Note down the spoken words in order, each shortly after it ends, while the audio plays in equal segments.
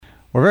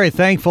We're very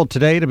thankful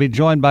today to be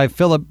joined by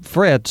Phillip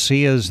Fritts.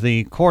 He is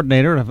the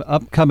coordinator of an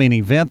upcoming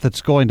event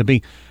that's going to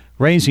be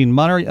raising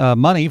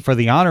money for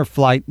the Honor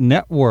Flight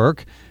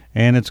Network,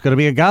 and it's going to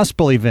be a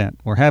gospel event.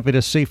 We're happy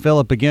to see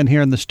Phillip again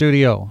here in the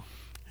studio.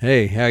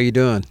 Hey, how you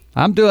doing?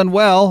 I'm doing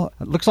well.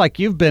 It looks like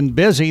you've been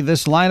busy.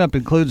 This lineup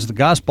includes the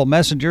Gospel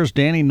Messengers,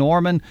 Danny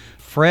Norman,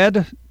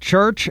 Fred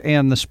Church,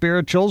 and the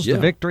Spirituals, the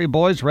Victory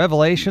Boys,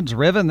 Revelations,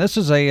 Riven. This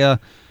is a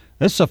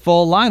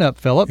full lineup,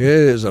 Phillip. It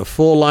is a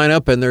full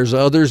lineup, and there's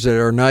others that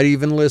are not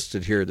even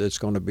listed here that's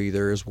going to be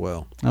there as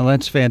well. Well,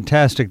 that's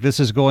fantastic. This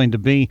is going to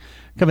be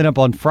coming up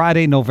on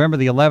Friday, November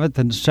the 11th,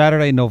 and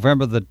Saturday,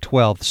 November the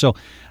 12th. So,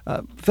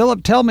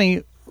 Phillip, tell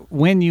me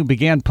when you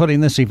began putting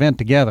this event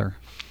together.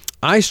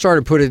 I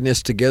started putting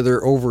this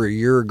together over a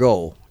year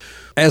ago.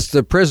 As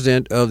the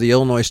president of the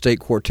Illinois State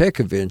Quartet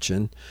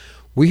Convention,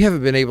 we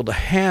haven't been able to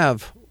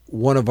have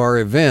one of our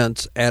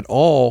events at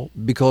all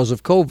because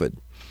of COVID.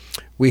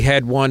 We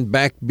had one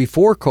back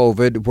before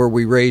COVID where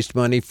we raised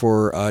money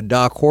for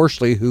Doc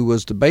Horsley, who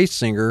was the bass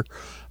singer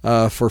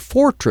for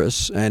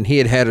Fortress, and he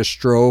had had a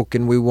stroke,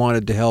 and we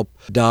wanted to help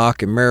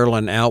Doc and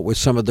Marilyn out with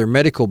some of their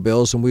medical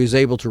bills, and we was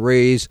able to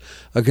raise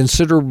a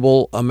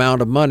considerable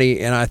amount of money,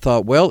 and I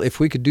thought, well, if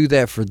we could do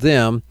that for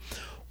them,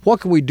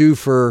 what can we do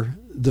for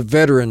the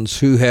veterans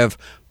who have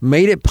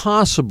made it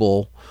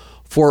possible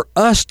for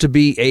us to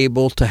be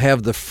able to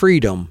have the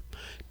freedom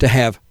to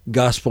have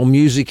gospel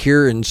music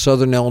here in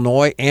Southern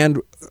Illinois and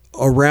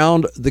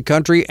around the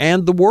country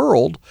and the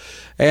world,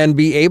 and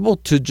be able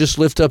to just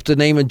lift up the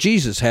name of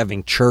Jesus,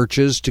 having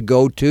churches to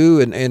go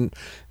to and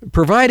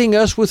providing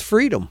us with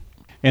freedom.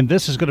 And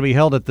this is going to be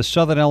held at the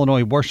Southern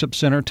Illinois Worship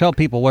Center. Tell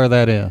people where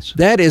that is.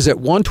 That is at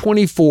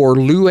 124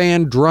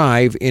 Luann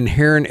Drive in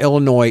Herrin,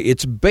 Illinois.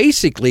 It's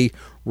basically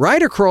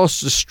right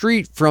across the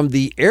street from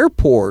the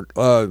airport,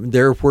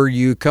 there where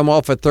you come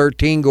off at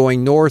 13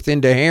 going north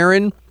into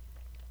Herrin.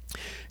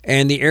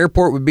 And the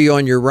airport would be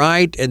on your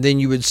right, and then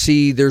you would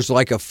see there's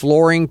like a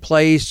flooring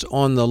place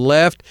on the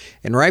left,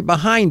 and right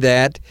behind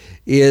that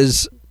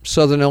is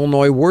Southern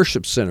Illinois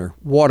Worship Center.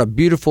 What a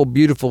beautiful,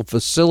 beautiful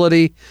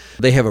facility.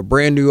 They have a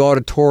brand new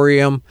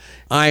auditorium.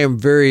 I am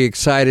very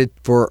excited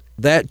for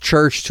that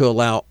church to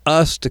allow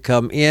us to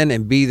come in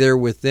and be there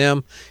with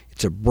them.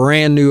 It's a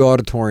brand new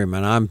auditorium,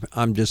 and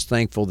I'm just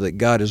thankful that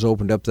God has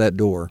opened up that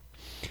door.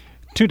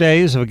 2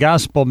 days of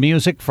gospel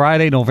music,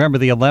 Friday, November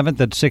the 11th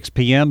at 6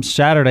 p.m.,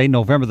 Saturday,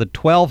 November the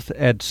 12th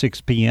at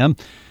 6 p.m.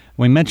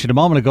 We mentioned a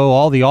moment ago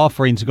all the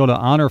offerings go to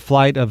Honor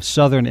Flight of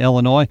Southern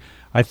Illinois.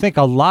 I think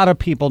a lot of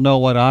people know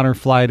what Honor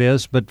Flight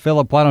is, but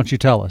Phillip, why don't you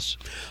tell us?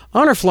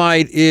 Honor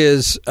Flight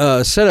is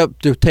set up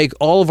to take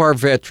all of our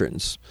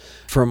veterans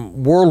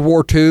from World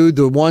War II,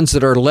 the ones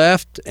that are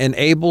left and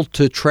able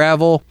to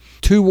travel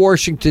to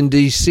Washington,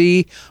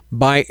 D.C.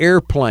 by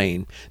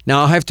airplane.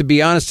 Now, I have to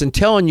be honest in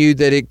telling you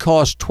that it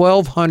costs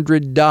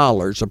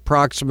 $1,200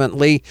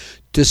 approximately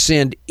to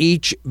send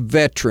each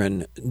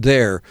veteran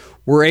there.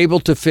 We're able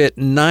to fit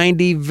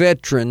 90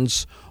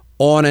 veterans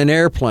on an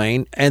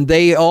airplane, and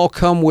they all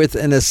come with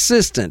an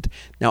assistant.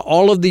 Now,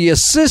 all of the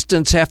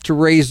assistants have to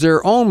raise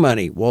their own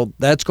money. Well,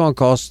 that's going to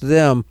cost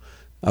them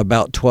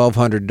about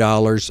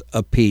 $1,200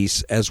 a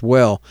piece as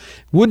well.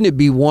 Wouldn't it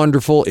be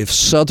wonderful if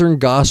Southern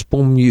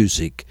gospel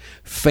music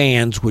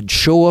fans would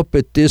show up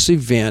at this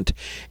event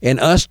and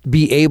us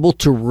be able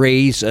to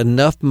raise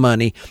enough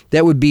money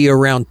that would be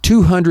around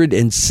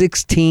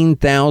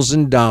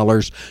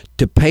 $216,000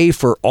 to pay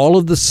for all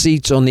of the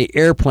seats on the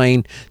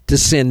airplane to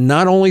send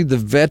not only the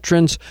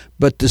veterans,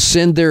 but to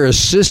send their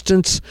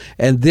assistants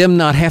and them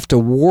not have to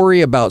worry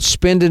about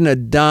spending a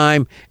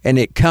dime and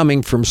it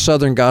coming from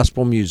Southern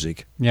gospel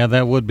music. Yeah,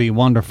 that would be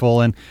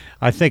wonderful. And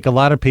I think a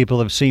lot of people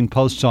have seen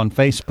posts on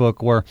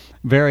Facebook where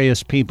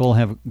various people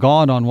have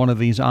gone on one of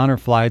these honor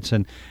flights,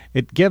 and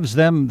it gives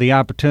them the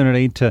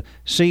opportunity to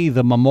see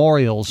the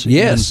memorials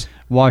in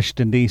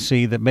Washington,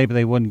 D.C. that maybe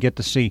they wouldn't get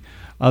to see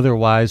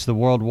otherwise. The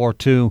World War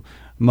II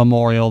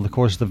memorial, of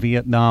course, the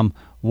Vietnam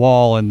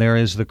Wall, and there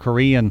is the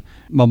Korean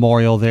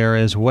memorial there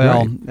as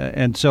well. Right.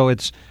 And so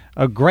it's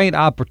a great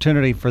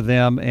opportunity for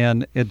them,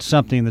 and it's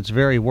something that's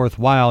very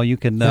worthwhile. You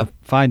can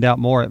find out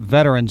more at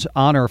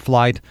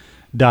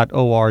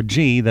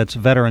veteranshonorflight.org. That's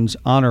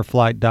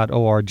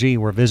veteranshonorflight.org.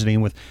 We're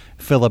visiting with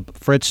Phillip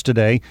Fritts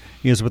today.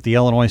 He is with the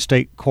Illinois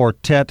State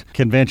Quartet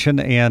Convention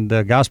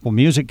and Gospel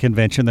Music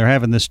Convention. They're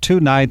having this 2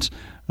 nights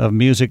of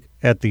music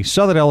at the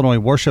Southern Illinois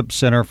Worship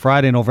Center,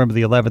 Friday, November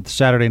the 11th,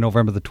 Saturday,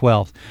 November the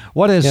 12th.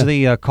 What is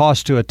the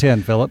cost to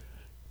attend, Phillip?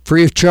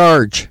 Free of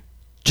charge.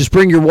 Just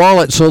bring your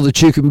wallet so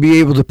that you can be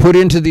able to put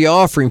into the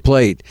offering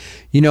plate.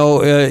 You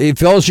know,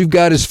 if all you've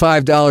got is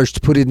 $5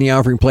 to put in the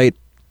offering plate,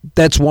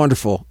 that's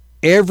wonderful.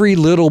 Every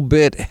little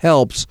bit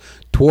helps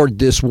toward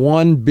this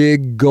one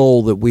big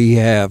goal that we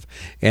have.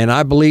 And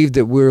I believe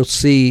that we'll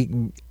see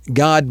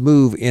God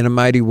move in a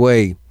mighty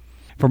way.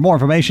 For more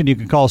information, you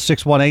can call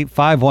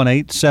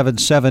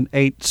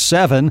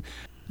 618-518-7787.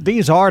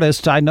 These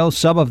artists, I know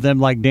some of them,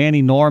 like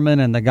Danny Norman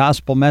and the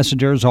Gospel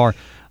Messengers, are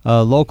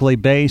locally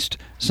based.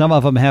 Some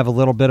of them have a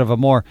little bit of a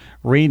more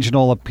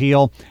regional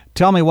appeal.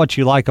 Tell me what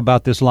you like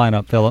about this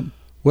lineup, Phillip.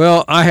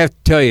 Well, I have to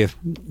tell you,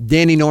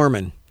 Danny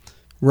Norman,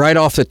 right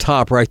off the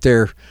top right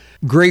there,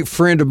 great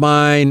friend of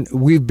mine.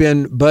 We've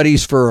been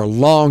buddies for a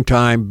long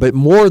time, but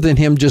more than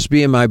him just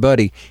being my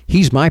buddy,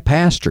 he's my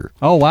pastor.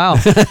 Oh, wow.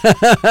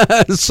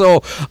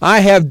 So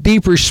I have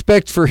deep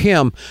respect for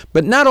him.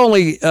 But not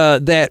only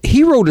that,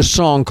 he wrote a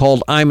song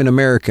called I'm an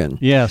American.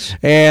 Yes.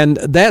 And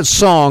that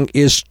song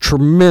is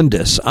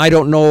tremendous. I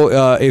don't know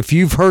if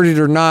you've heard it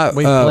or not.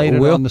 We played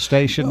it on the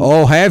station.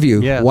 Oh, have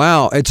you? Yeah.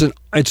 Wow.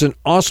 It's an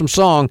awesome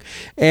song.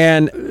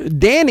 And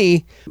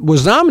Danny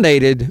was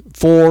nominated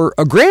for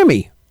a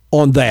Grammy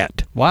on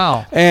that.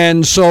 Wow.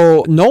 And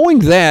so knowing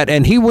that,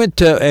 and he went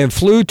to and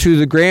flew to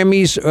the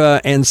Grammys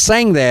and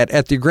sang that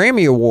at the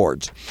Grammy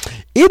Awards.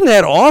 Isn't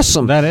that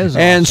awesome? That is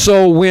awesome. And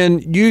so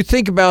when you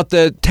think about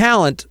the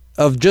talent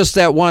of just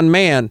that one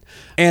man,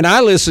 and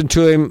I listen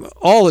to him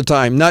all the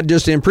time, not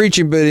just in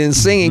preaching, but in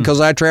singing, because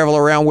I travel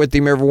around with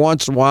him every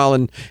once in a while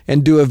and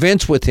do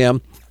events with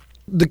him.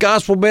 The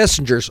Gospel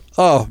Messengers,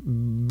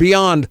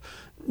 beyond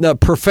the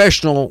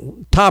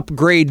professional, top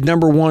grade,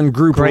 number one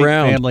group Great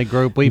around. Family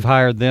group. We've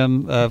hired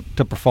them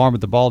to perform at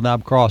the Bald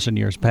Knob Cross in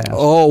years past.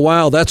 Oh,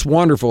 wow, that's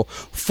wonderful.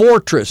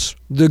 Fortress,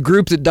 the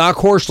group that Doc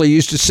Horsley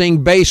used to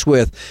sing bass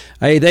with.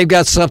 Hey, they've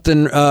got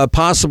something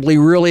possibly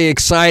really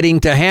exciting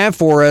to have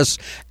for us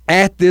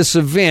at this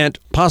event,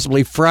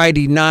 possibly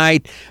Friday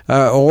night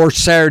or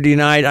Saturday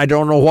night. I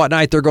don't know what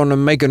night they're going to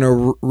make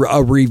a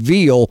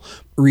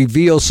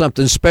reveal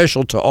something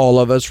special to all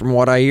of us from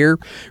what I hear.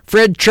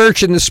 Fred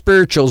Church and the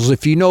Spirituals.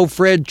 If you know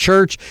Fred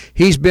Church,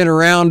 he's been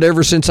around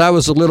ever since I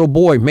was a little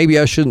boy. Maybe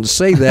I shouldn't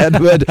say that,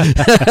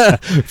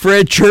 but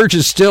Fred Church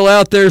is still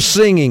out there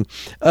singing.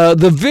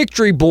 The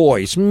Victory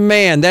Boys,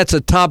 man, that's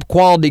a top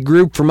quality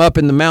group from up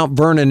in the Mount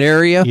Vernon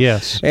area.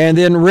 Yes. And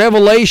then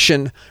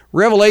Revelation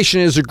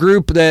is a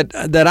group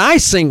that I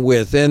sing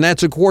with, and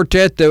that's a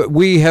quartet that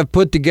we have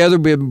put together,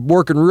 been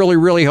working really,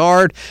 really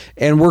hard,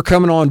 and we're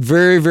coming on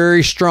very,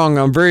 very strong.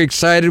 I'm very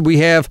excited. We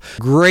have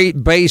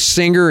great bass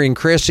singer in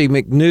Cressy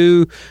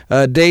McNew,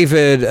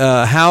 David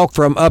Houck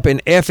from up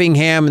in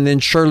Effingham, and then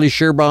Shirley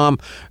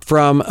Shearbaum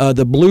from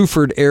the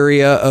Blueford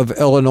area of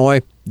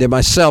Illinois. Then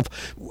myself,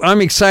 I'm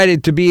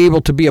excited to be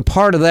able to be a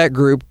part of that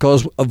group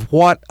because of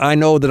what I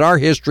know that our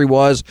history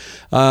was.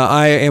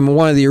 I am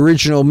one of the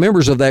original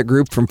members of that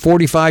group from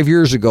 45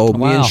 years ago,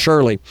 me and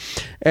Shirley.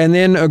 And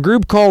then a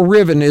group called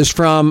Riven is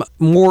from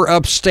more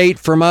upstate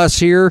from us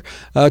here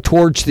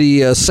towards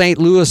the St.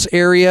 Louis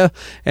area.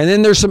 And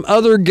then there's some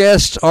other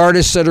guest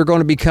artists that are going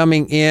to be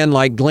coming in,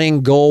 like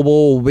Glenn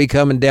Goebel will be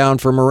coming down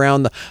from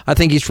around, I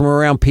think he's from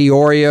around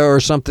Peoria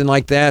or something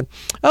like that.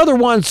 Other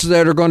ones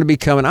that are going to be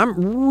coming.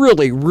 I'm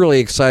really, really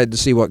excited to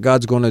see what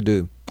God's going to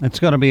do. It's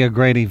going to be a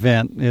great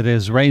event. It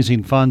is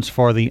raising funds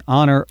for the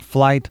Honor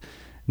Flight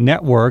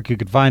Network. You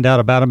can find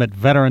out about them at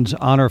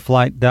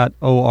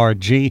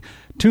veteranshonorflight.org.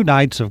 2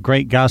 nights of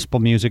great gospel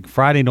music,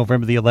 Friday,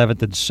 November the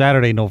 11th, and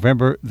Saturday,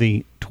 November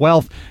the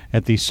 12th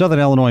at the Southern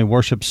Illinois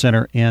Worship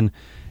Center in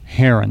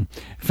Herrin.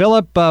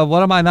 Philip,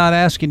 what am I not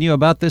asking you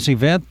about this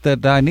event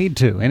that I need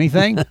to?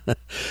 Anything?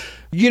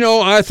 You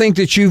know, I think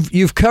that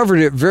you've covered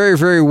it very,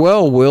 very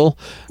well, Will.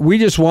 We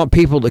just want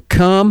people to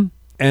come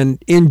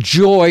and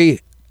enjoy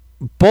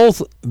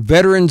both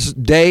Veterans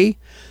Day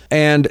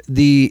and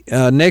the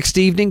next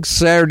evening,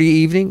 Saturday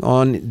evening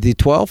on the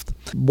 12th.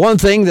 One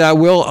thing that I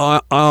will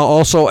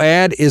also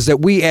add is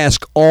that we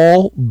ask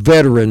all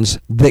veterans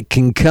that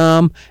can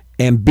come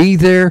and be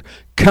there,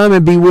 come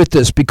and be with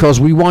us, because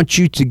we want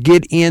you to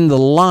get in the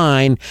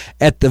line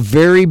at the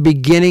very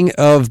beginning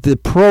of the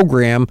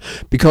program,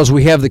 because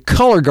we have the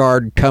color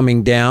guard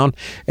coming down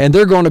and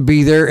they're going to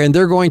be there, and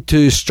they're going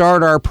to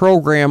start our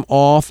program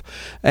off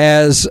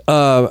as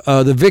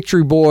the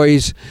Victory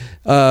Boys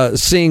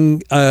sing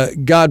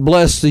God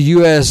Bless the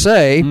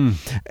USA.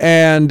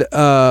 And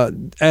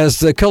as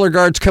the color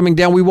guard's coming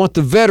down, we want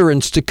the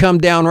veterans to come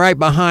down right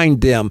behind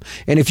them.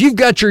 And if you've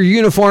got your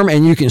uniform,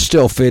 and you can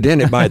still fit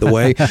in it, by the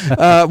way,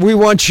 we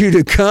want you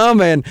to come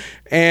and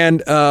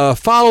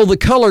follow the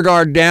color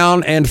guard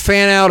down and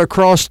fan out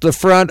across the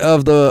front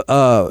of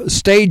the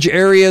stage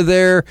area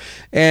there,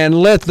 and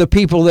let the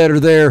people that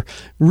are there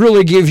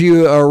really give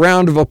you a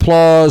round of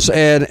applause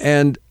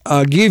and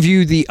give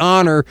you the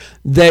honor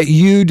that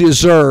you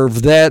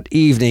deserve that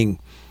evening.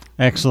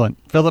 Excellent.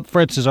 Phillip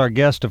Fritts is our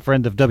guest, a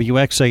friend of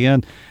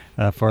WXAN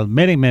for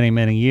many, many,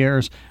 many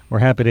years. We're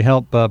happy to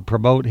help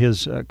promote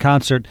his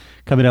concert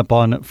coming up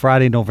on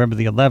Friday, November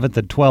the 11th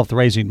and 12th,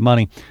 raising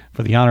money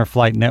for the Honor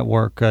Flight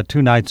Network,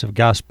 2 nights of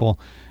gospel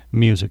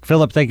music.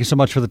 Phillip, thank you so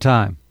much for the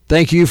time.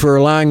 Thank you for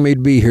allowing me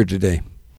to be here today.